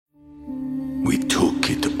We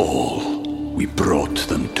took it all. We brought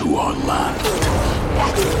them to our land.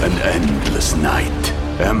 An endless night,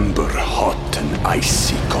 ember hot and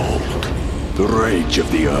icy cold. The rage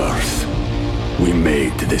of the earth. We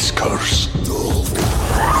made this curse.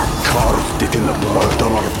 Carved it in the blood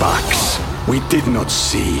on our backs. We did not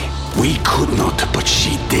see. We could not, but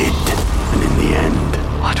she did. And in the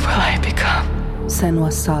end... What will I become?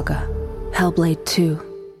 Senua's Saga. Hellblade 2.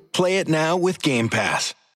 Play it now with Game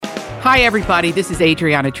Pass. Hi, everybody. This is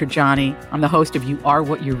Adriana Trajani. I'm the host of You Are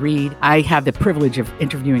What You Read. I have the privilege of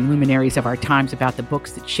interviewing luminaries of our times about the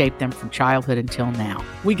books that shaped them from childhood until now.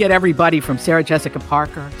 We get everybody from Sarah Jessica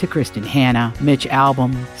Parker to Kristen Hanna, Mitch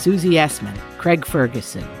Albom, Susie Essman, Craig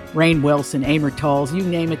Ferguson, Rainn Wilson, Amor Tolls, you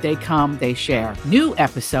name it, they come, they share. New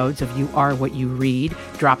episodes of You Are What You Read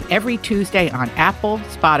drop every Tuesday on Apple,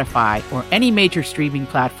 Spotify, or any major streaming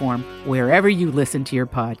platform wherever you listen to your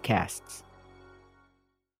podcasts.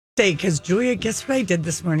 Because Julia, guess what I did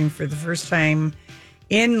this morning for the first time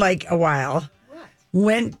in like a while? What?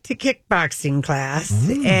 Went to kickboxing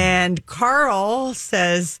class, and Carl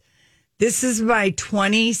says, this is my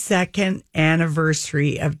 22nd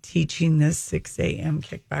anniversary of teaching this 6 a.m.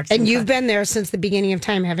 kickboxing And you've class. been there since the beginning of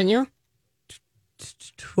time, haven't you?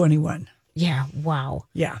 21. Yeah, wow.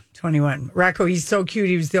 Yeah, 21. Rocco, he's so cute.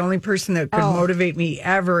 He was the only person that could motivate me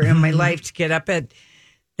ever in my life to get up at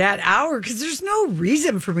that hour, because there's no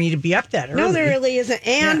reason for me to be up that early. No, there really isn't.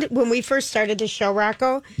 And when we first started the show,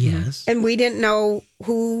 Rocco, yes, and we didn't know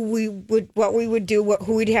what we would do,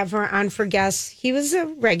 who we'd have on for guests. He was a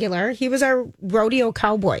regular. He was our rodeo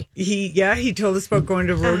cowboy. He told us about going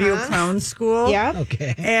to rodeo clown school. Yeah.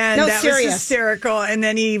 okay. And that serious. was hysterical. And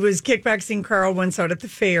then he was kickboxing Carl once out at the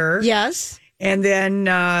fair. Yes. And then,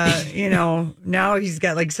 now he's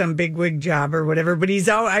got like some big wig job or whatever. But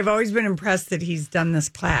I've always been impressed that he's done this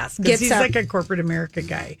class. Because he's like a corporate America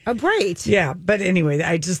guy. Oh, right. Yeah. But anyway,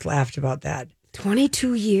 I just laughed about that.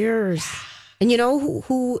 22 years. And you know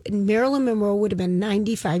who Marilyn Monroe would have been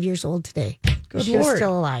 95 years old today. Good She was Lord.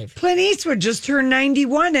 still alive. Clint Eastwood just turned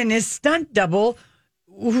 91, and his stunt double,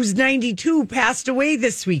 who's 92, passed away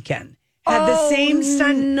this weekend. Had the same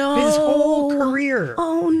stunt his whole career.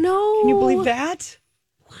 Oh, no. Can you believe that?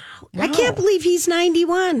 I can't believe he's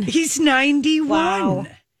 91. He's 91. Wow.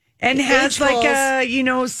 And The has age like rolls.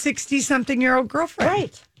 a, 60-something-year-old girlfriend.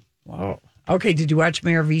 Right. Wow. Okay, did you watch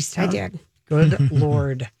Mayor of Easttown? I did. Good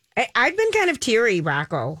Lord. I've been kind of teary,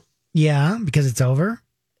 Rocco. Yeah, because it's over.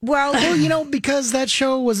 Well, Because that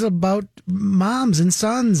show was about moms and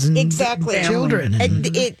sons and exactly. children.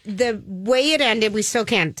 The way it ended, we still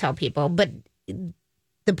can't tell people, but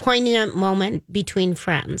the poignant moment between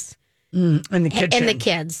friends In the kitchen. and the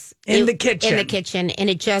kids In the kitchen. and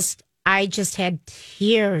I just had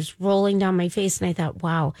tears rolling down my face, and I thought,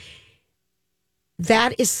 wow,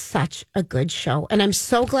 that is such a good show. And I'm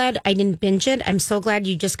so glad I didn't binge it. I'm so glad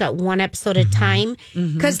you just got one episode at a time,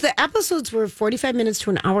 because the episodes were 45 minutes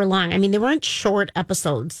to an hour long. I mean, they weren't short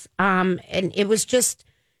episodes. And it was just,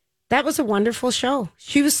 that was a wonderful show.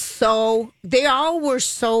 They all were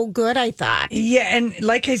so good, I thought. Yeah, and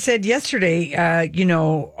like I said yesterday,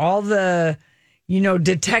 all the,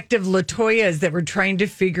 Detective Latoyas that were trying to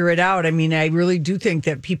figure it out. I mean, I really do think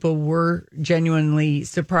that people were genuinely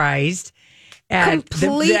surprised at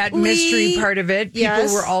that mystery part of it. People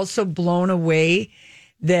Yes. were also blown away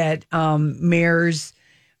that Mayor's,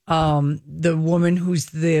 the woman who's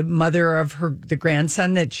the mother of the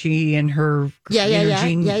grandson that she and her,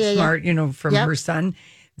 Gene Smart, from her son,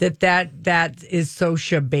 that is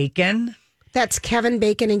Sosha Bacon. That's Kevin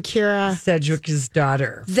Bacon and Kira Sedgwick's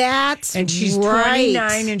daughter. And she's right.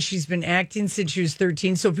 29 and she's been acting since she was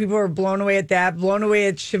 13. So people are blown away at that, blown away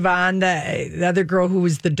at Siobhan, the other girl who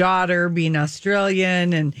was the daughter, being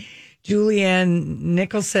Australian, and Julianne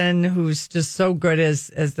Nicholson, who's just so good as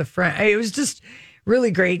the friend. It was just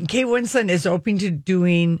really great. And Kate Winslet is open to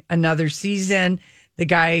doing another season. The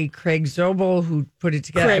guy, Craig Zobel, who put it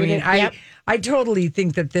together. I totally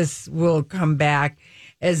think that this will come back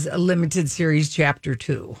as a limited series chapter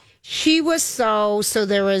 2. She was so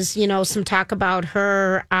there was, some talk about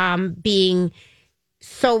her being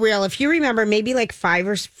so real. If you remember, maybe like 5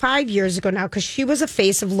 years ago now, because she was a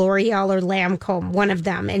face of L'Oreal or Lancome, one of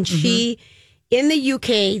them. And she, in the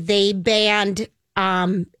UK, they banned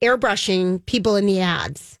airbrushing people in the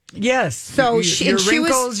ads. Yes. So your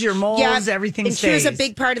wrinkles, your moles, everything and stays. she was a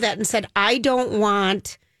big part of that and said, I don't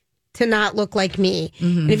want to not look like me.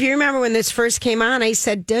 And if you remember when this first came on, I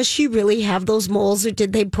said, does she really have those moles or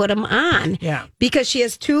did they put them on? Yeah. Because she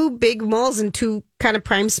has 2 big moles and 2 kind of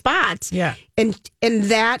prime spots. Yeah. And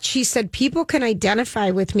that she said, people can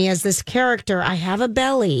identify with me as this character. I have a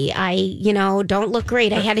belly. I, don't look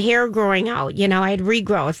great. I had hair growing out. I had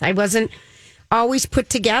regrowth. I wasn't always put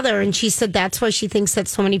together. And she said that's why she thinks that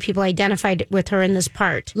so many people identified with her in this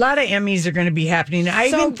part. A lot of Emmys are going to be happening. I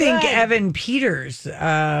even think Evan Peters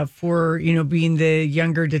for, being the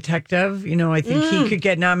younger detective. I think he could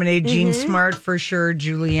get nominated. Jean Smart for sure.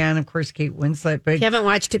 Julianne, of course, Kate Winslet. But if you haven't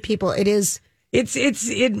watched it, people,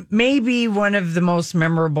 it may be one of the most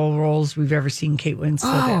memorable roles we've ever seen Kate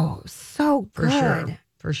Winslet in. So good.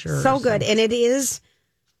 For sure. So good. And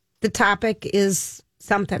the topic is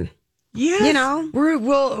something. Yes.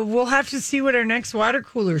 We'll have to see what our next water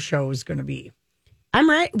cooler show is going to be. I'm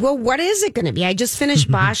right. Well, what is it going to be? I just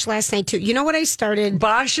finished Bosch last night, too. You know what I started?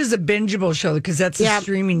 Bosch is a bingeable show because that's a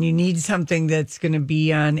streaming. You need something that's going to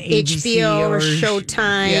be on ABC HBO or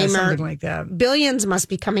Showtime. Something like that. Billions must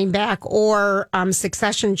be coming back, or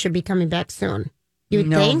Succession should be coming back soon. You would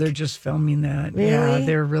think? No, they're just filming that. Really? Yeah,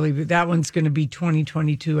 they're really. That one's going to be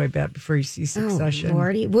 2022, I bet, before you see Succession. Oh,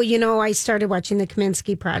 Lordy. Well, I started watching The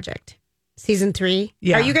Kaminsky Project. Season 3.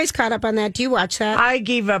 Yeah. Are you guys caught up on that? Do you watch that? I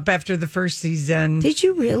gave up after the first season. Did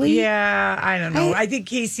you really? Yeah, I don't know. I think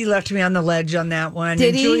Casey left me on the ledge on that one. Did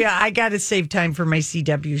and he? Julia, I got to save time for my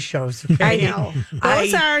CW shows. Okay? I know.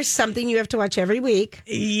 Those are something you have to watch every week.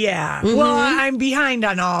 Yeah. Well, I'm behind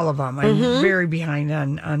on all of them. I'm very behind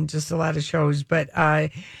on just a lot of shows. But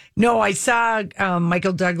no, I saw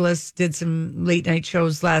Michael Douglas did some late night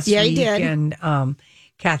shows last week. Yeah, he did. And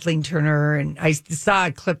Kathleen Turner, and I saw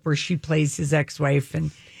a clip where she plays his ex-wife,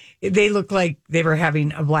 and they look like they were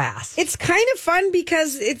having a blast. It's kind of fun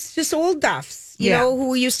because it's just old duffs, you know,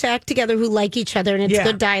 who used to act together, who like each other, and it's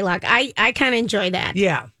good dialogue. I kind of enjoy that.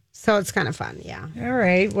 Yeah. So it's kind of fun, yeah. All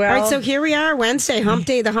right, well. All right, so here we are, Wednesday, hump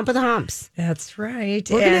day, the hump of the humps. That's right.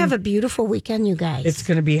 We're going to have a beautiful weekend, you guys. It's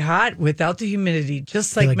going to be hot without the humidity,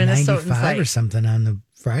 just like, like Minnesotans 95 like. or something on the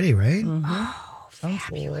Friday, right? Oh,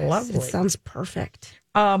 fabulous. Lovely. It sounds perfect.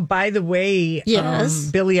 By the way,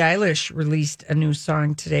 yes. Billie Eilish released a new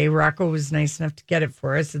song today. Rocco was nice enough to get it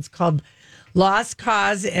for us. It's called Lost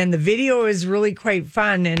Cause, and the video is really quite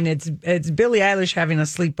fun, and it's Billie Eilish having a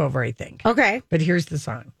sleepover, I think. Okay. But here's the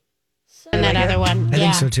song. And that other one. I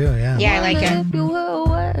think so too, yeah. Yeah, I like it.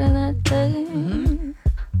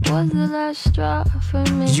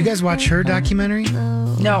 Did you guys watch her documentary?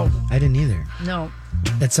 No. I didn't either. No.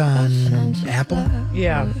 It's on Apple?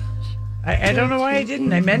 Yeah. I don't know why I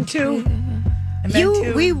didn't. I meant to.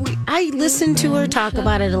 I listened to her talk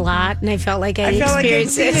about it a lot, and I felt like I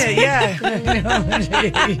experienced it. Yeah.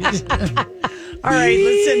 All right,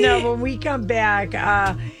 listen. Now, when we come back,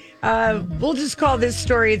 we'll just call this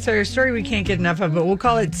story. It's our story we can't get enough of, but we'll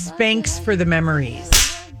call it Spanx for the Memories.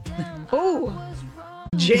 Oh,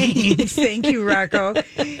 James. Thank you, Rocco.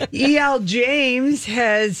 E.L. James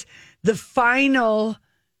has the final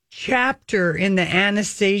chapter in the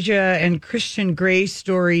Anastasia and Christian Grey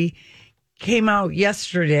story came out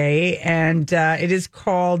yesterday, and it is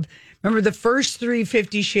called, remember the first 3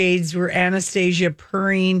 50 Shades were Anastasia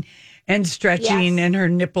purring and stretching and her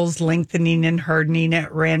nipples lengthening and hardening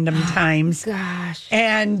at random times. Gosh.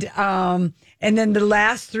 And then the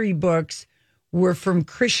last 3 books were from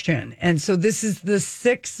Christian. And so this is the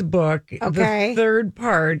 6th book, the 3rd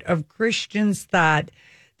part of Christian's thought.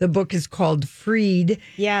 The book is called Freed.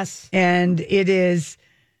 Yes. And it is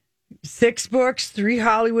 6 books, 3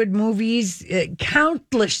 Hollywood movies,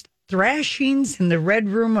 countless thrashings in the Red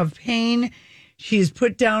Room of Pain. She has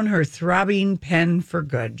put down her throbbing pen for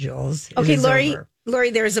good, Jules. Okay, Lori,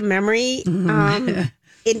 there's a memory.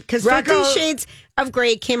 Because 50 Shades of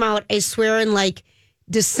Grey came out, I swear, in like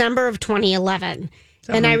December of 2011.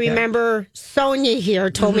 And I remember Sonia here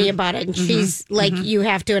told me about it, and she's like, you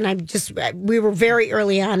have to. And we were very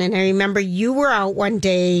early on, and I remember you were out one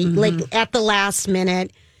day, like at the last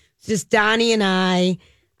minute, just Donnie and I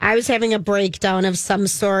was having a breakdown of some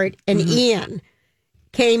sort, and Ian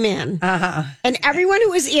came in. And everyone who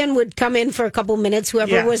was in would come in for a couple minutes,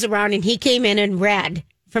 whoever was around, and he came in and read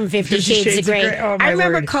from 50 Shades of Grey. Oh, I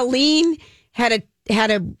remember Colleen had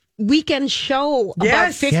a weekend show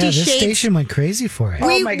about 50 this Shades. station went crazy for it.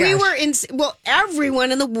 Oh my gosh. We were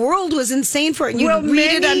everyone in the world was insane for it. And you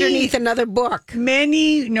read it underneath another book.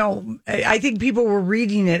 I think people were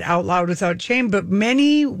reading it out loud without shame, but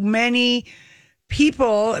many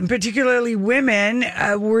people, and particularly women,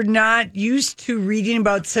 were not used to reading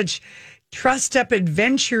about such trussed up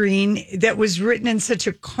adventuring that was written in such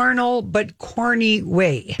a carnal but corny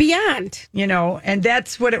way. Beyond. And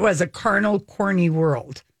that's what it was, a carnal, corny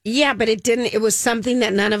world. Yeah, but it didn't. It was something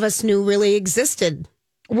that none of us knew really existed.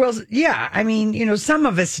 Well, yeah. I mean, some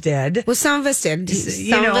of us did. Well, some of us did.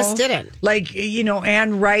 Some of us didn't. Like,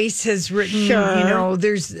 Anne Rice has written,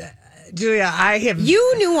 there's... Julia,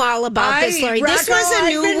 You knew all about this, Lori. This was a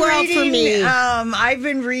new world for me. I've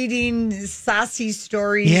been reading Sassy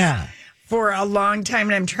stories for a long time,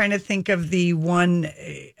 and I'm trying to think of the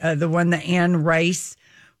the Anne Rice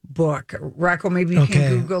book. Rocco, maybe you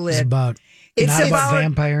can Google it. It's about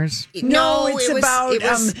vampires. No, it's about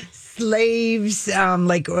slaves,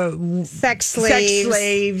 sex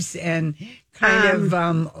slaves, and kind of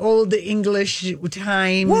old English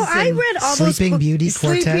times. Well, I read all those Sleeping Beauty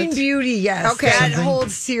Quartet. Sleeping Beauty, yes. Okay. That whole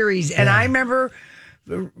series. And I remember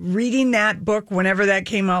reading that book whenever that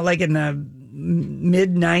came out, like in the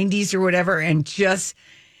mid-90s or whatever, and just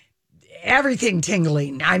everything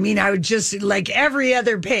tingling. I mean, I would just, like every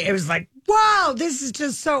other page, it was like, wow, this is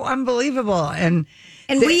just so unbelievable. And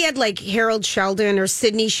we had like Harold Sheldon or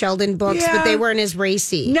Sidney Sheldon books, but they weren't as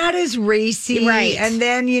racy. Not as racy. Right. And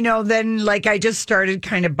then, I just started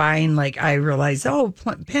kind of buying, I realized,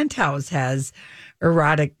 Penthouse has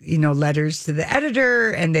erotic, letters to the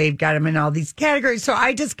editor, and they've got them in all these categories. So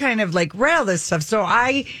I just kind of read all this stuff. So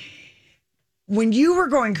when you were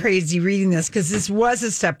going crazy reading this, because this was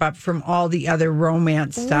a step up from all the other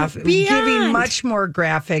romance stuff, giving much more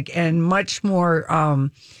graphic and much more,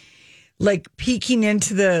 peeking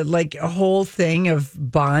into the a whole thing of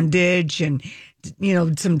bondage and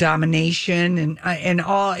some domination and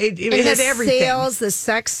all it had everything. Sales, the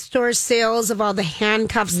sex store sales of all the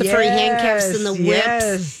handcuffs, the furry handcuffs and the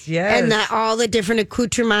whips, and all the different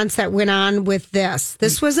accoutrements that went on with this.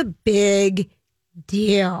 This was a big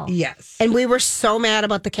deal. Yes, and we were so mad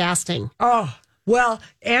about the casting. Oh. Well,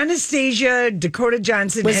 Anastasia Dakota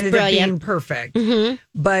Johnson ended up being perfect. Mm-hmm.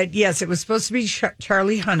 But yes, it was supposed to be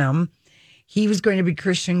Charlie Hunnam. He was going to be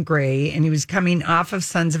Christian Grey, and he was coming off of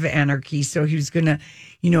Sons of Anarchy. So he was going to,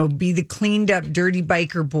 be the cleaned up, dirty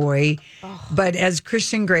biker boy. Oh. But as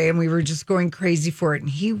Christian Grey, and we were just going crazy for it. And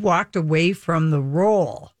he walked away from the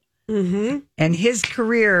role. Mm-hmm. And his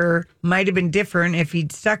career might have been different if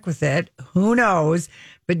he'd stuck with it. Who knows?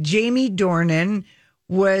 But Jamie Dornan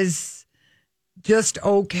was just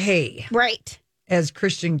okay. Right. As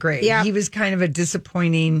Christian Grey. Yeah. He was kind of a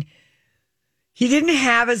disappointing... He didn't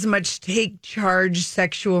have as much take charge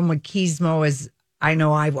sexual machismo as I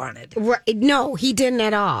know I wanted. Right. No, he didn't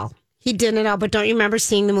at all. But don't you remember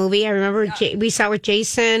seeing the movie? I remember we saw it with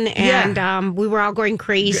Jason, and we were all going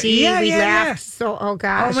crazy. We laughed. So, oh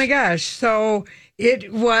gosh. Oh my gosh. So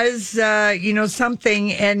it was,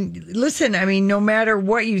 something. And listen, I mean, no matter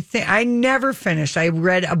what you think, I never finished. I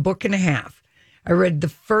read a book and a half. I read the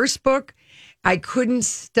first book. I couldn't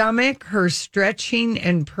stomach her stretching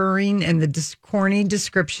and purring and the corny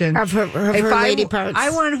description of her lady parts.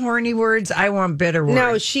 I want horny words. I want bitter words.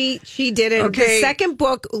 No, she didn't. Okay. The second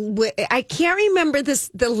book, I can't remember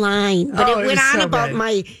the line, but it went on so about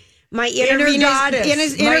good. My inner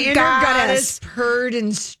goddess. My inner goddess purred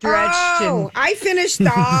and stretched. Oh, I finished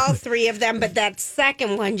all three of them, but that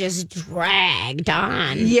second one just dragged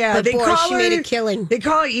on. Yeah, but she made a killing. They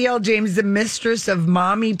call E.L. James the mistress of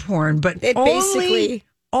mommy porn, but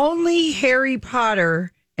only Harry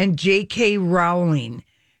Potter and J.K. Rowling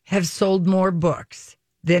have sold more books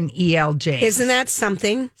than E.L. James. Isn't that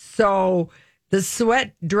something? So the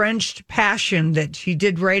sweat-drenched passion that she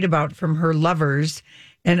did write about from her lovers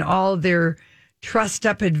and all their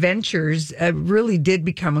trussed-up adventures really did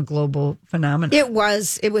become a global phenomenon. It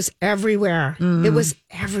was everywhere. Mm. It was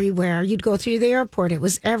everywhere. You'd go through the airport. It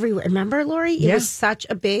was everywhere. Remember, Lori? It was such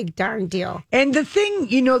a big darn deal. And the thing,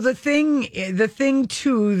 the thing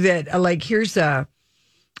too that here's I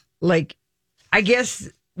guess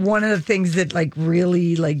one of the things that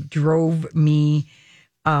really drove me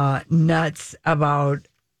nuts about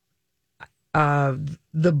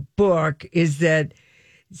the book is that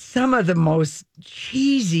some of the most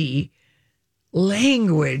cheesy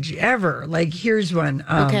language ever. Here's one.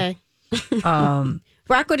 Okay.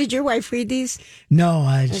 Rocco, did your wife read these?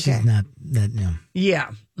 No, she's not that. No.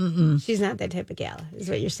 Yeah. Mm-mm. She's not that type of gal, is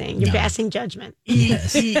what you're saying. You're passing judgment.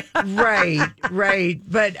 Yes. Right.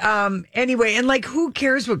 But anyway, and who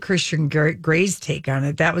cares what Christian Grey's take on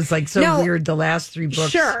it? That was weird. The last three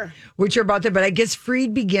books, sure, which are about that. But I guess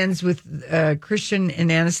Freed begins with Christian and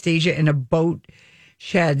Anastasia in a boat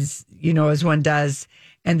sheds, as one does,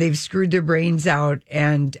 and they've screwed their brains out,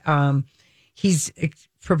 and he's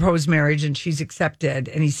proposed marriage and she's accepted,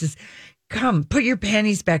 and he says, come, put your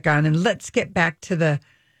panties back on and let's get back to the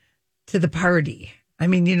party. I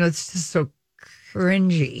mean, it's just so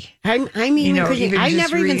cringy. I'm even You know, cringy. even I just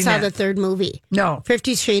never even reading saw that. the third movie. No.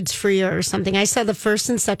 50 Shades Freer or something. I saw the first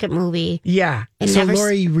and second movie. Yeah. And So, never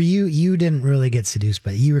Lori, you didn't really get seduced,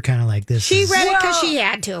 but you were kind of like this. She is- read it because Well, she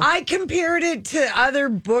had to. I compared it to other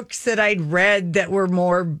books that I'd read that were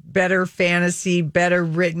better fantasy, better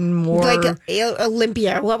written, more like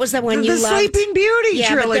Olympia. What was that one the you loved? Sleeping Beauty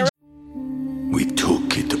Yeah, but trilogy. We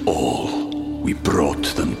took it all. We brought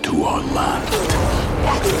them to our land.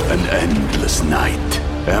 An endless night,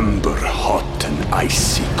 ember hot and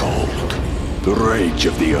icy cold. The rage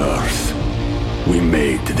of the earth. We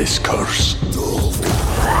made this curse.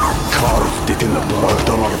 Carved it in the blood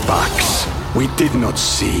on our backs. We did not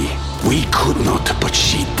see. We could not, but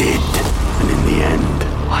she did. And in the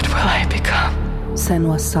end, What will I become?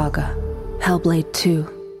 Senua's Saga. Hellblade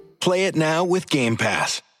 2. Play it now with Game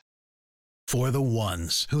Pass. For the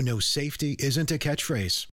ones who know safety isn't a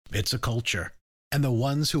catchphrase, it's a culture. And the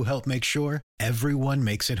ones who help make sure everyone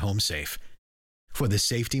makes it home safe. For the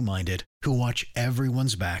safety-minded who watch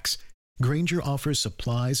everyone's backs, Grainger offers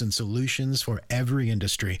supplies and solutions for every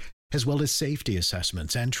industry, as well as safety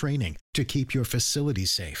assessments and training to keep your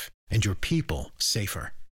facilities safe and your people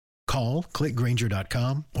safer. Call,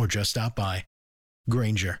 clickgrainger.com, or just stop by.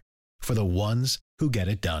 Grainger, for the ones who get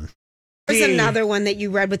it done. There's another one that you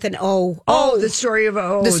read with an O. Oh, the story of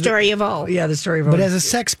O. The story of O. Yeah, the story of O. But as a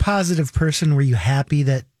sex positive person, were you happy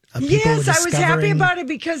that people Yes, were I was happy discovering- about it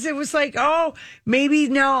because it was like, oh, maybe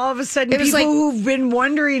now all of a sudden It was people like- who've been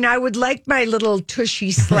wondering I would like my little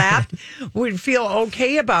tushy slap would feel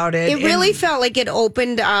okay about it. It really felt like it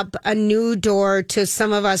opened up a new door to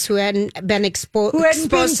some of us who hadn't been who hadn't been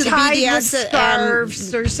exposed to the tied with BDS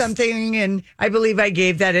scarves or something, and I believe I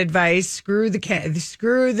gave that advice. Screw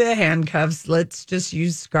the handcuffs. Let's just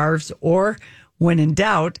use scarves, or when in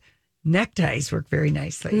doubt, neckties work very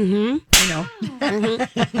nicely. Mm-hmm. You know,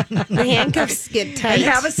 the handcuffs get tight. and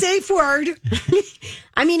have a safe word.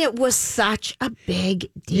 I mean, it was such a big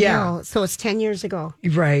deal. Yeah. So it's 10 years ago.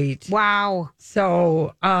 Right. Wow.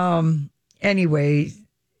 So, anyway,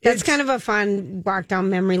 That's kind of a fun walk down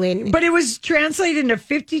memory lane. but it was translated into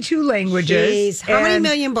 52 languages. Jeez, how many and-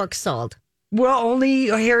 million books sold? Well, only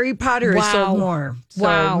Harry Potter has Wow. sold more. So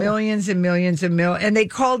Wow. millions and millions and millions. And they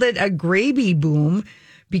called it a gravy boom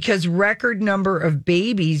because record number of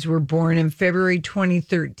babies were born in February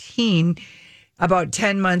 2013, about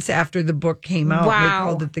 10 months after the book came out. They Wow.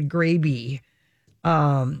 called it the gravy.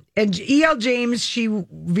 And E.L. James, she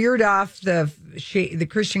veered off the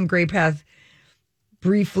Christian Grey path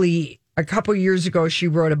briefly. A couple years ago, she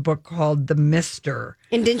wrote a book called The Mister.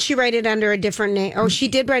 And didn't she write it under a different name? Oh, she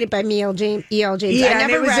did write it by E.L. James. Yeah, I and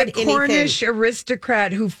never it was read a Cornish anything.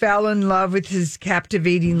 aristocrat who fell in love with his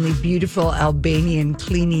captivatingly beautiful Albanian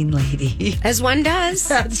cleaning lady. As one does.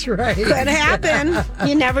 That's right. Could happen.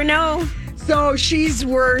 You never know. So she's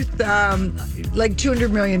worth like $200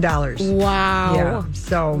 million. Wow. Yeah.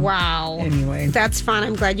 So Wow. Anyway, That's fun.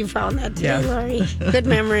 I'm glad you found that today, Yeah. Lori. Good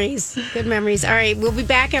memories. Good memories. All right. We'll be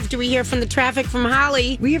back after we hear from the traffic from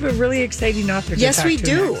Holly. we have a really exciting author. To Yes, talk we to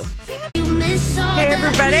do. next. Hey,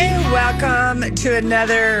 everybody. Welcome to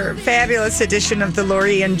another fabulous edition of the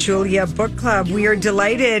Lori and Julia Book Club. We are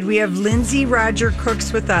delighted. We have Lindsay Roger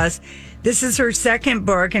Cooks with us. This is her second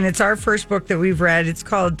book, and it's our first book that we've read. It's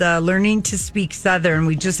called Learning to Speak Southern.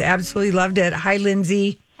 We just absolutely loved it. Hi,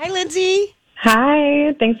 Lindsay. Hi, Lindsay.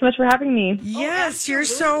 Hi, thanks so much for having me. Yes, you're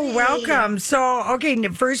so welcome. So, okay,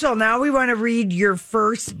 first of all, now we want to read your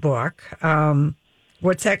first book.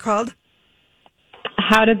 What's that called?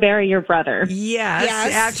 How to Bury Your Brother. Yes,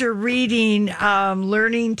 Yes. after reading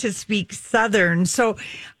Learning to Speak Southern. So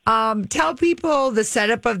tell people the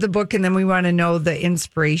setup of the book, and then we want to know the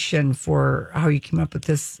inspiration for how you came up with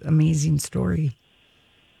this amazing story.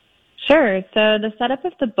 Sure. So the setup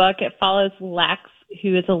of the book, it follows Lex,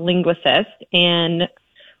 who is a linguist, and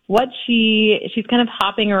what she's kind of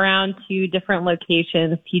hopping around to different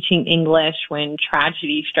locations teaching English when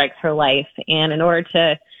tragedy strikes her life. And in order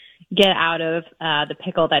to get out of the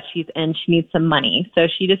pickle that she's in, she needs some money. So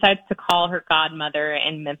she decides to call her godmother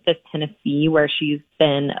in Memphis, Tennessee, where she's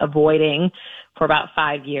been avoiding for about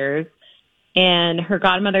 5 years. And her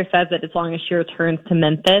godmother says that as long as she returns to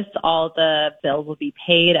Memphis, all the bills will be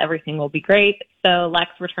paid, everything will be great. So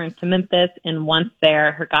Lex returns to Memphis, and once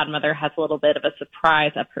there, her godmother has a little bit of a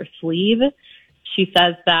surprise up her sleeve. She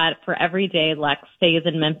says that for every day Lex stays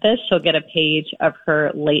in Memphis, she'll get a page of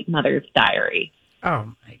her late mother's diary.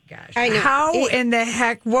 Oh, my gosh. I know. How in the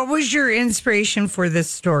heck, what was your inspiration for this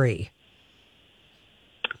story?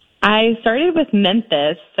 I started with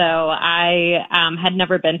Memphis, so I had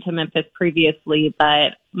never been to Memphis previously,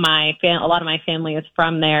 but a lot of my family is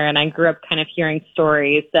from there, and I grew up kind of hearing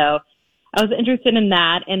stories. So I was interested in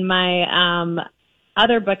that. And my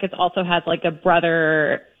other book is also has like a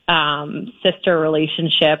brother sister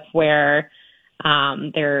relationship where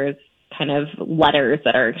there's kind of letters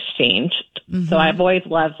that are exchanged. Mm-hmm. So I've always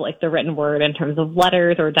loved like the written word in terms of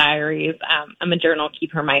letters or diaries. I'm a journal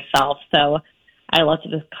keeper myself, so I love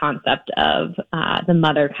this concept of the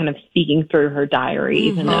mother kind of speaking through her diary,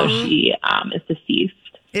 even though she is deceased.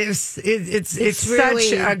 It's really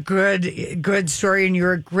such a good story, and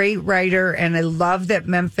you're a great writer. And I love that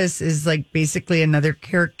Memphis is like basically another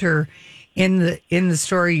character in the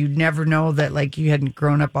story. You'd never know that like you hadn't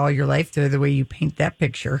grown up all your life there, the way you paint that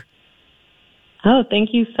picture. Oh, thank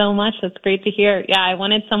you so much. That's great to hear. Yeah, I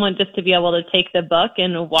wanted someone just to be able to take the book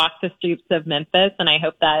and walk the streets of Memphis, and I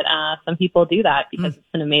hope that some people do that because it's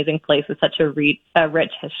an amazing place with such a rich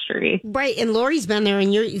history. Right, and Lori's been there,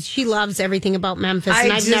 and she loves everything about Memphis,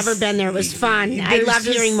 and I've never been there. It was fun. I love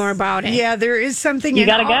hearing more about it. Yeah, there is something. You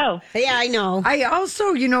got to go. Yeah, I know. I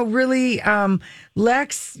also, really,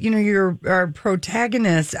 Lex, you're our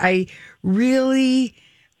protagonist. I really,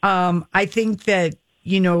 I think that,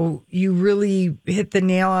 you really hit the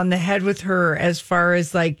nail on the head with her as far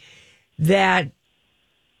as like that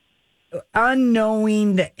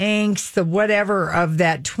unknowing, the angst, the whatever of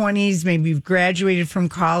that 20s. Maybe you've graduated from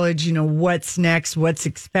college, what's next, what's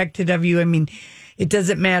expected of you. I mean, it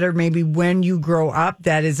doesn't matter maybe when you grow up.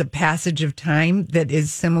 That is a passage of time that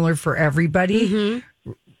is similar for everybody,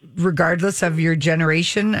 regardless of your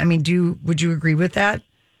generation. I mean, would you agree with that?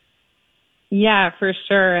 Yeah, for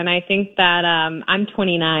sure. And I think that I'm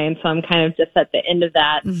 29, so I'm kind of just at the end of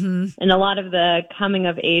that. Mm-hmm. And a lot of the coming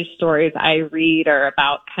of age stories I read are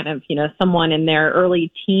about kind of, someone in their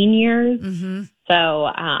early teen years. Mm-hmm. So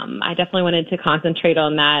I definitely wanted to concentrate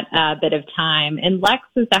on that bit of time. And Lex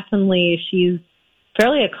is she's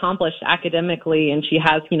fairly accomplished academically, and she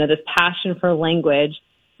has, this passion for language,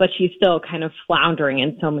 but she's still kind of floundering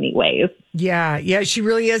in so many ways. Yeah, she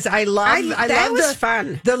really is. I love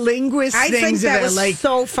fun. The linguist I things think that of it. Was like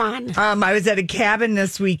so fun. I was at a cabin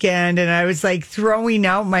this weekend, and I was like throwing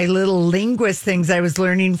out my little linguist things I was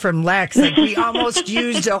learning from Lex. Like we almost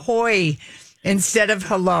used ahoy instead of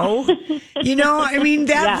hello.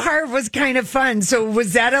 That part was kind of fun. So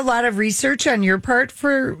was that a lot of research on your part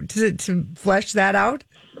to flesh that out?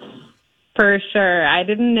 For sure. I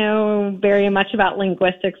didn't know very much about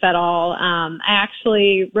linguistics at all. I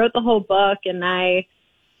actually wrote the whole book, and I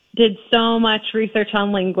did so much research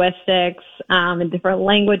on linguistics in different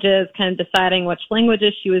languages, kind of deciding which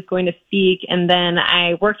languages she was going to speak. And then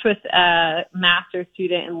I worked with a master's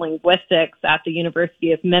student in linguistics at the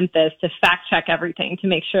University of Memphis to fact check everything to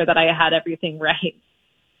make sure that I had everything right.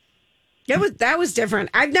 That was different.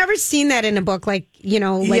 I've never seen that in a book like you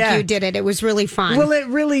did it. It was really fun. Well, it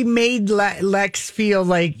really made Lex feel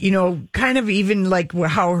like, kind of even like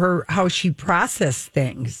how she processed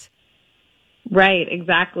things. Right,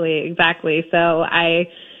 exactly. So I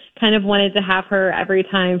kind of wanted to have her every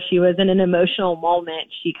time she was in an emotional moment,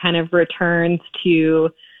 she kind of returns to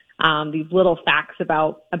these little facts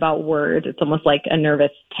about words. It's almost like a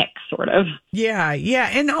nervous tick, sort of. Yeah.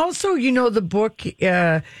 And also, the book,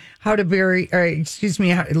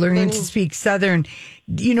 Learning to Speak Southern,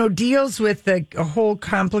 deals with a whole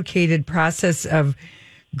complicated process of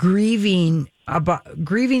grieving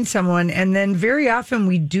someone. And then very often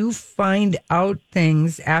we do find out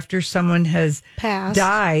things after someone has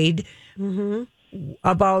died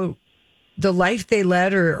about the life they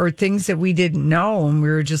led or things that we didn't know. And we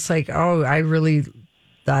were just like, oh, I really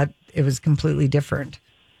thought it was completely different.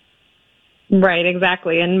 Right,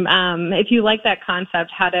 exactly. And if you like that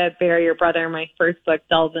concept, How to Bury Your Brother, my first book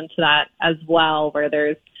delves into that as well, where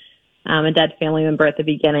there's a dead family member at the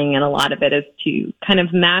beginning, and a lot of it is to kind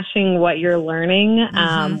of mashing what you're learning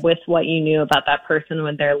with what you knew about that person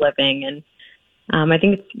when they're living. And I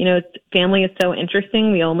think family is so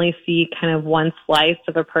interesting. We only see kind of one slice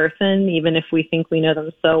of a person, even if we think we know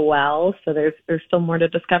them so well. So there's still more to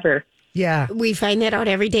discover. Yeah, we find that out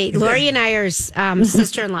every day. Lori and I are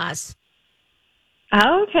sister-in-laws.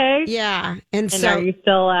 Oh, okay. Yeah. And so are you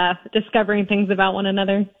still discovering things about one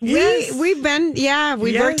another? We've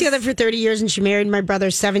worked together for 30 years, and she married my brother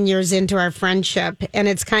 7 years into our friendship. And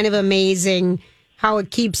it's kind of amazing how it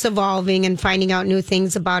keeps evolving and finding out new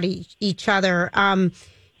things about each other.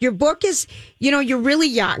 Your book is, you're really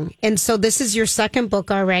young. And so this is your second book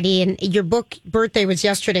already. And your book birthday was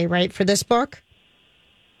yesterday, right, for this book?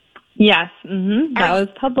 Yes. Mm-hmm. That was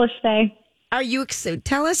published day. Are you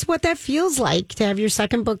tell us what that feels like to have your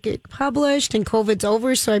second book get published and COVID's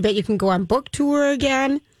over, so I bet you can go on book tour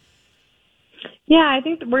again. Yeah, I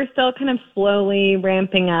think we're still kind of slowly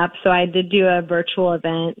ramping up. So I did do a virtual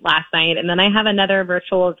event last night, and then I have another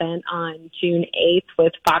virtual event on June 8th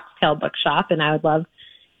with Foxtail Bookshop, and I would love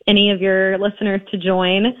any of your listeners to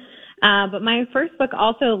join. But my first book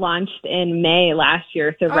also launched in May last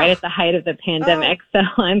year, so right at the height of the pandemic. So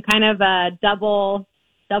I'm kind of a double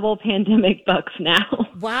pandemic books now.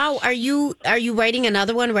 Wow. Are you writing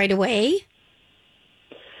another one right away?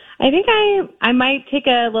 I think I might take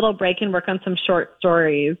a little break and work on some short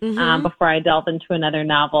stories before I delve into another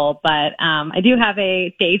novel. But I do have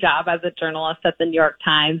a day job as a journalist at the New York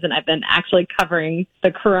Times, and I've been actually covering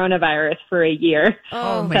the coronavirus for a year.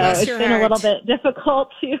 Oh, so it's been a little bit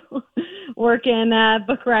difficult to work in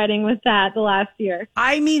book writing with that the last year.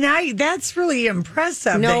 I mean, that's really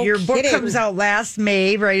impressive No that your book kidding. comes out last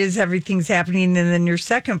May, right as everything's happening, and then your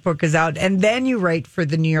second book is out, and then you write for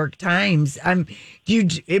the New York Times.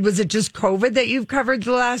 Was it just COVID that you've covered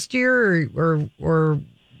the last year, or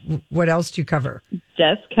what else do you cover?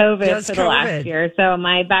 Just COVID for the last year. So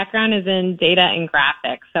my background is in data and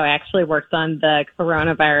graphics. So I actually worked on the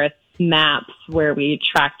coronavirus maps where we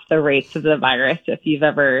tracked the rates of the virus. If you've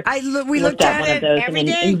ever we looked at one it of those every and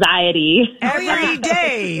day. anxiety. Every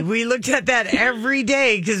day. We looked at that every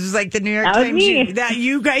day because it was like the New York That was Times. me. That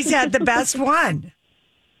you guys had the best one.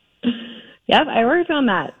 Yep, I worked on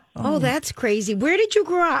that. Oh, that's crazy. Where did you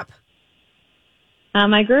grow up?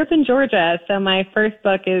 I grew up in Georgia. So my first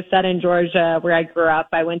book is set in Georgia where I grew up.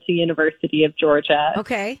 I went to University of Georgia.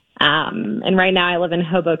 Okay. And right now I live in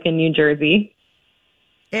Hoboken, New Jersey.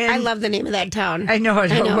 And I love the name of that town. I know.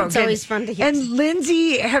 It's always fun to hear. And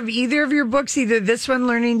Lindsay, have either of your books, either this one,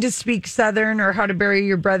 Learning to Speak Southern, or How to Bury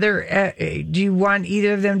Your Brother, do you want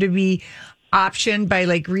either of them to be optioned by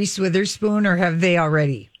like Reese Witherspoon, or have they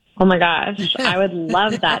already? Oh my gosh, I would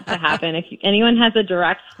love that to happen. If anyone has a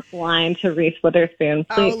direct line to Reese Witherspoon,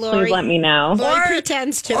 please let me know. Lori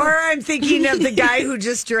pretends to. Or I'm thinking of the guy who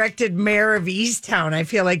just directed Mayor of Easttown. I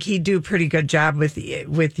feel like he'd do a pretty good job with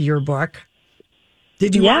your book.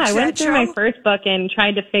 Did you watch I went that through show? my first book and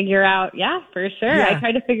tried to figure out, for sure. Yeah. I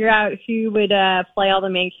tried to figure out who would play all the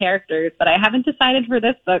main characters, but I haven't decided for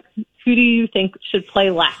this book. Who do you think should play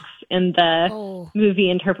Lex in the movie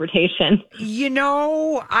interpretation? You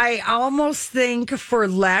know, I almost think for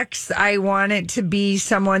Lex, I want it to be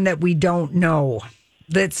someone that we don't know,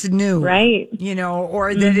 that's new. Right. You know,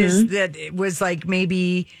 or that it was like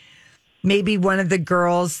maybe one of the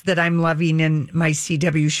girls that I'm loving in my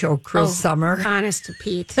CW show, Cruel Summer. Honest to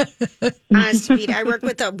Pete. Honest to Pete. I work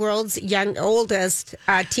with the world's oldest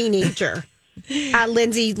teenager.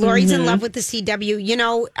 Lindsay, Lori's in love with the CW. You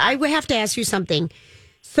know, I would have to ask you something.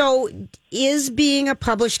 So is being a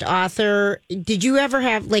published author, did you ever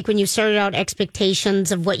have, like when you started out,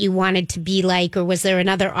 expectations of what you wanted to be like, or was there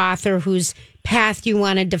another author whose path you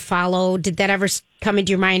wanted to follow? Did that ever come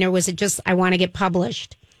into your mind, or was it just, I want to get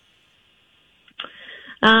published?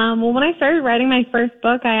 Well, when I started writing my first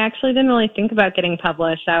book, I actually didn't really think about getting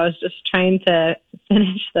published. I was just trying to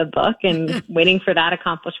finish the book and waiting for that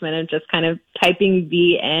accomplishment of just kind of typing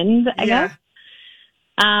the end, I guess.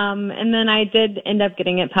 And then I did end up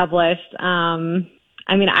getting it published. I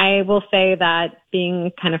mean, I will say that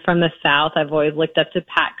being kind of from the South, I've always looked up to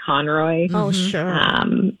Pat Conroy. Oh, sure.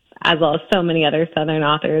 As well as so many other Southern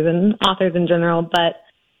authors and authors in general. But,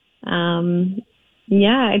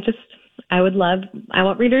 I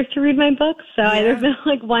want readers to read my books. So there's no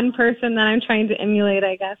like one person that I'm trying to emulate,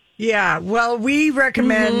 I guess. Yeah. Well, we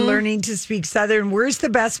recommend Learning to Speak Southern. Where's the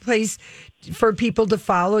best place for people to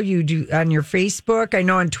follow you? On your Facebook? I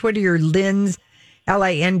know on Twitter, you're Linz,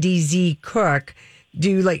 Lindz Cook. Do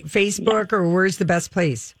you like Facebook or where's the best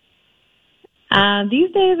place?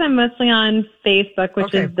 These days I'm mostly on Facebook,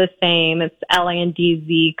 which is the same. It's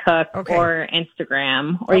Lindz Cook or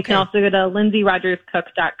Instagram. Or you can also go to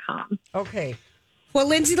lindsayrogerscook.com. Okay. Well,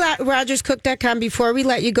 lindsayrogerscook.com. Before we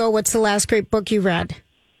let you go, what's the last great book you read?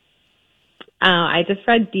 I just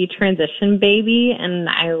read Detransition Baby, and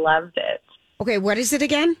I loved it. Okay, what is it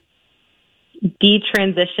again?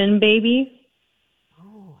 Detransition Baby.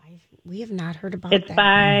 Oh, we have not heard about it. It's that.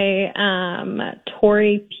 by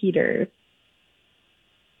Tori Peters.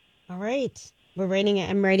 All right. We're writing it.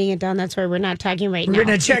 I'm writing it down. That's why we're not talking right now. We're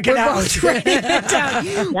going to check it out.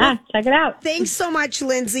 Yeah, check it out. Thanks so much,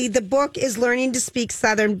 Lindsay. The book is Learning to Speak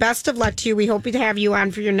Southern. Best of luck to you. We hope to have you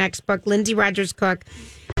on for your next book. Lindsay Rogers Cook.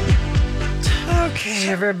 Okay,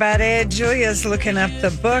 everybody. Julia's looking up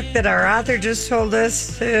the book that our author just told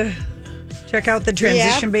us to check out, The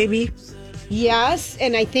Transition Baby. Yes,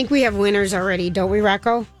 and I think we have winners already, don't we,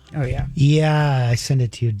 Rocco? Oh, yeah. Yeah, I sent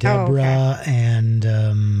it to you, Deborah, and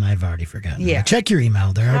I've already forgotten. Yeah. Check your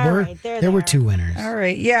email. There were 2 winners. All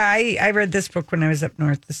right. Yeah, I read this book when I was up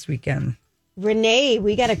north this weekend. Renee,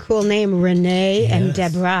 we got a cool name, Renee and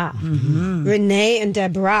Deborah. Mm-hmm. Renee and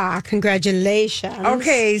Deborah, congratulations.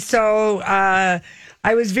 Okay, so I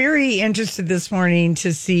was very interested this morning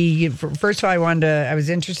to see. First of all, I was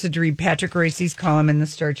interested to read Patrick Royce's column in the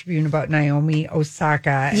Star Tribune about Naomi Osaka.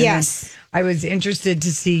 And yes, I was interested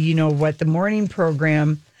to see, what the morning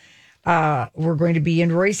program were going to be.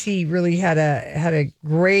 And Royce really had a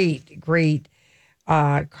great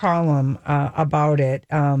column about it.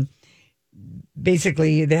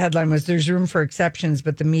 Basically, the headline was "There's room for exceptions,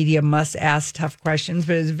 but the media must ask tough questions."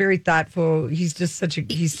 But it's very thoughtful. He's just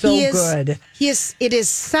he's so good. It is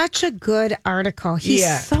such a good article.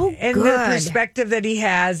 He's so good. And the perspective that he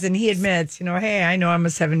has, and he admits, hey, I know I'm a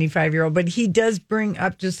 75-year-old, but he does bring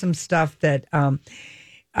up just some stuff that,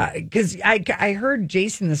 because I heard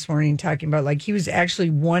Jason this morning talking about, like, he was actually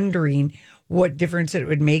wondering what difference it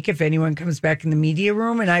would make if anyone comes back in the media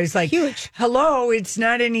room. And I was like, huge. Hello, it's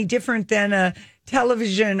not any different than a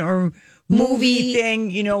television or movie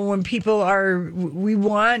thing. When people are, we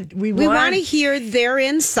want to hear their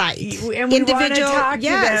insight. And we want to talk to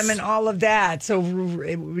them and all of that. So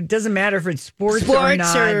it doesn't matter if it's sports or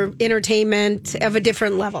not. Or entertainment of a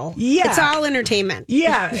different level. Yeah. It's all entertainment.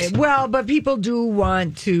 Yeah. Well, but people do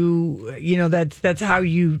want to, that's how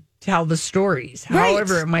you tell the stories,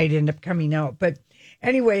 however it might end up coming out. But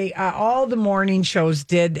anyway, all the morning shows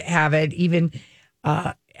did have it, even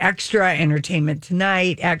Extra, Entertainment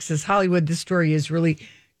Tonight, Access Hollywood. The story is really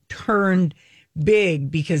turned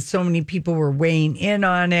big because so many people were weighing in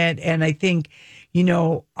on it. And I think,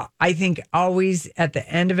 always at the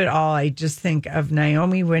end of it all, I just think of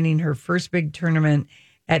Naomi winning her first big tournament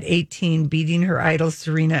at 18, beating her idol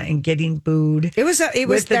Serena and getting booed. That was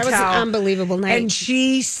an unbelievable night. And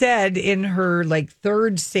she said in her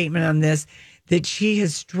third statement on this that she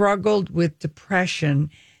has struggled with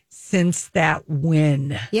depression since that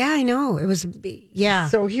win. Yeah, I know. It was, yeah.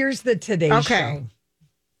 So here's the Today Show.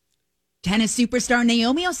 Tennis superstar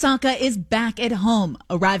Naomi Osaka is back at home,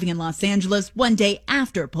 arriving in Los Angeles one day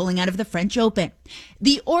after pulling out of the French Open.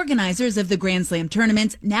 The organizers of the Grand Slam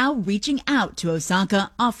tournaments now reaching out to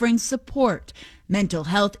Osaka, offering support. Mental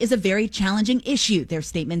health is a very challenging issue, their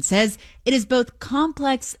statement says. It is both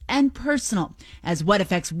complex and personal, as what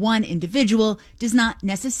affects one individual does not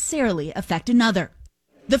necessarily affect another.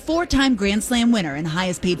 The 4-time Grand Slam winner and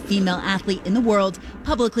highest paid female athlete in the world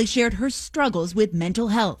publicly shared her struggles with mental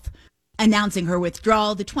health. Announcing her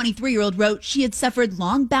withdrawal, the 23-year-old wrote she had suffered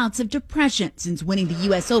long bouts of depression since winning the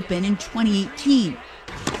U.S. Open in 2018.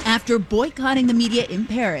 After boycotting the media in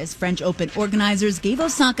Paris, French Open organizers gave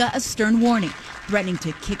Osaka a stern warning, threatening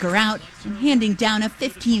to kick her out and handing down a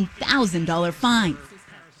 $15,000 fine.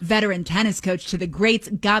 Veteran tennis coach to the greats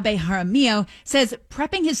Gabe Jaramillo says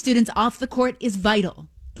prepping his students off the court is vital.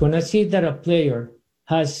 When I see that a player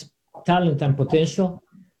has talent and potential,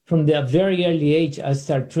 from the very early age, I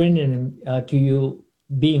start training him to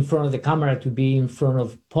be in front of the camera, to be in front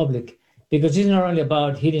of public, because it's not only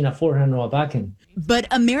about hitting a forehand or a backhand. But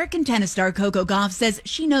American tennis star Coco Gauff says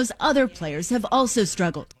she knows other players have also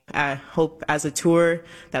struggled. I hope as a tour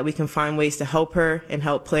that we can find ways to help her and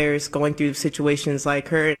help players going through situations like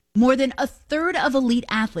her. More than a third of elite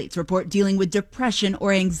athletes report dealing with depression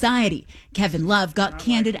or anxiety. Kevin Love got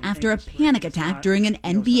candid after a panic attack during an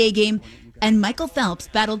NBA game, and Michael Phelps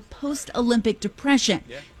battled post-Olympic depression.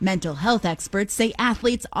 Mental health experts say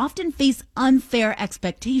athletes often face unfair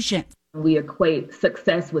expectations. We equate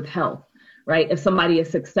success with health, right? If somebody is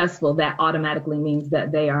successful, that automatically means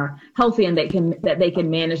that they are healthy and that they can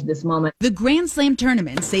manage this moment. The Grand Slam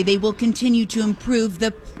tournaments say they will continue to improve the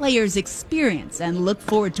players' experience and look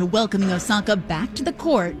forward to welcoming Osaka back to the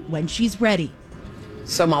court when she's ready.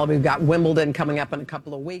 So, Molly, we've got Wimbledon coming up in a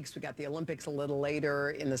couple of weeks. We've got the Olympics a little later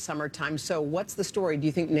in the summertime. So what's the story? Do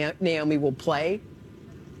you think Naomi will play?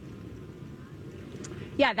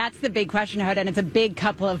 Yeah, that's the big question, Hoda, and it's a big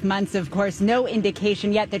couple of months, of course. No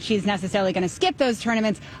indication yet that she's necessarily going to skip those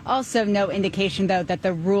tournaments. Also, no indication, though, that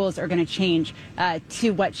the rules are going to change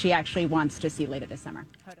to what she actually wants to see later this summer.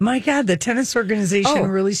 My God, the tennis organization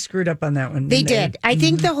really screwed up on that one. They did. I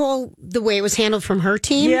think the way it was handled from her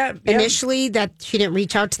team initially, that she didn't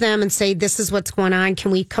reach out to them and say, this is what's going on.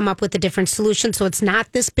 Can we come up with a different solution so it's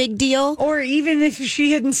not this big deal? Or even if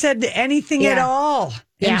she hadn't said anything at all.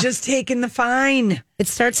 And just taking the fine. It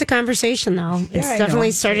starts a conversation, though. It's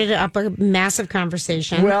definitely started up a massive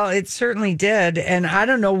conversation. Well, it certainly did. And I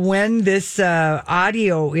don't know when this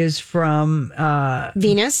audio is from.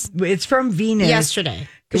 Venus? It's from Venus. Yesterday.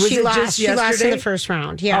 Was She it lost. just She lost in yesterday? the first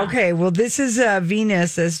round. Yeah. Okay. Well, this is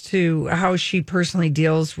Venus as to how she personally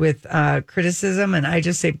deals with criticism. And I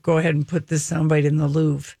just say, go ahead and put this soundbite in the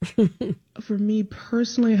Louvre. For me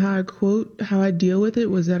personally, how I deal with it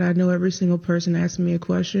was that I know every single person asking me a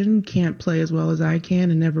question can't play as well as I can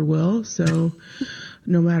and never will. So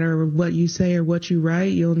no matter what you say or what you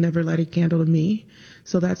write, you'll never light a candle to me.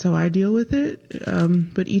 So that's how I deal with it.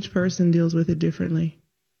 But each person deals with it differently.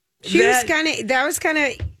 That was kind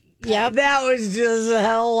of, yeah. That was just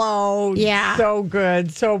hello. Yeah. So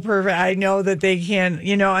good. So perfect. I know that they can,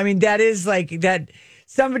 that is like that.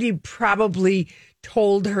 Somebody probably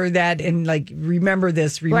told her that and like, remember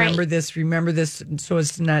this, so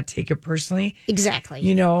as to not take it personally.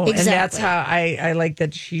 Exactly. And that's how I like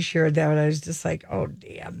that she shared that. I was just like, oh,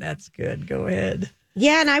 damn, that's good. Go ahead.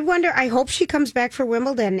 Yeah, and I hope she comes back for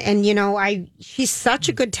Wimbledon. And, she's such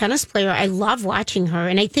a good tennis player. I love watching her.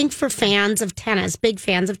 And I think for fans of tennis, big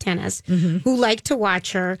fans of tennis, who like to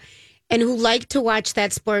watch her and who like to watch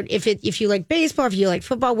that sport, if you like baseball, if you like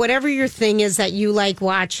football, whatever your thing is that you like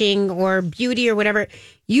watching or beauty or whatever,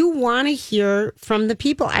 you want to hear from the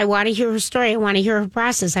people. I want to hear her story. I want to hear her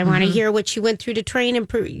process. I want to hear what she went through to train and,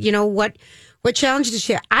 what challenges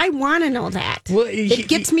she had? I want to know that. Well, it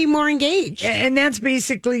gets me more engaged. And that's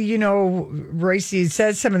basically, Royce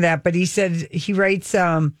says some of that, but he said, he writes,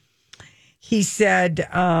 he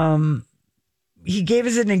gave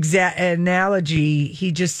us an exact analogy.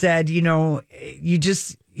 He just said,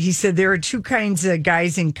 he said there are two kinds of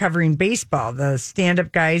guys in covering baseball, the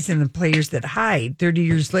stand-up guys and the players that hide. 30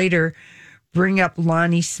 years later, bring up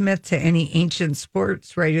Lonnie Smith to any ancient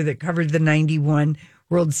sports writer that covered the 91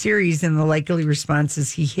 World Series, and the likely response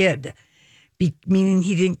is he hid, meaning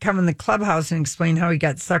he didn't come in the clubhouse and explain how he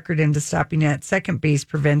got suckered into stopping at second base,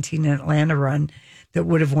 preventing an Atlanta run that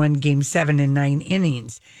would have won Game 7 in 9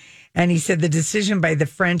 innings. And he said the decision by the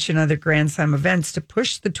French and other Grand Slam events to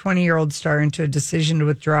push the 20-year-old star into a decision to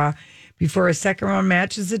withdraw before a second-round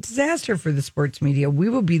match is a disaster for the sports media. We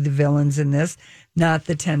will be the villains in this, not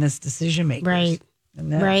the tennis decision makers. Right.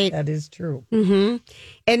 And that is true. Mm-hmm.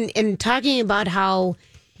 And talking about how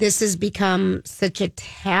this has become such a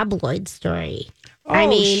tabloid story.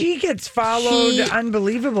 She gets followed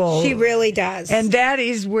unbelievable. She really does. And that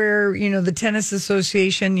is where, the Tennis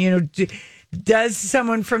Association, does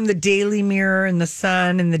someone from the Daily Mirror and the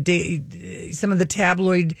Sun and some of the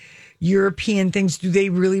tabloid European things, do they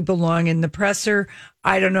really belong in the presser?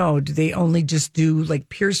 I don't know. Do they only just do like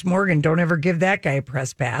Piers Morgan? Don't ever give that guy a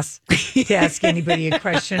press pass to ask anybody a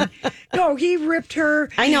question. No, he ripped her.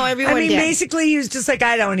 I know, everyone did. Basically, he was just like,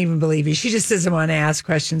 I don't even believe you. She just doesn't want to ask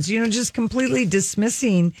questions. Just completely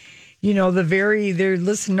dismissing, no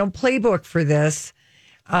playbook for this,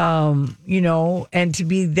 and to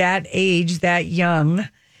be that age, that young.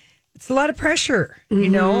 It's a lot of pressure,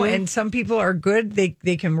 and some people are good.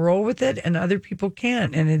 They can roll with it and other people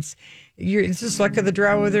can't. And it's just luck of the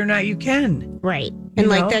draw whether or not you can. Right. And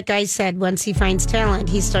like that guy said, once he finds talent,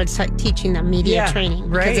 he starts teaching them media training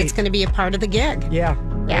because it's going to be a part of the gig. Yeah.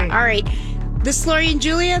 Yeah. Right. All right. This is Lori and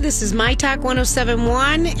Julia. This is My Talk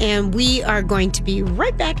 107.1, and we are going to be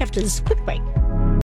right back after this quick break.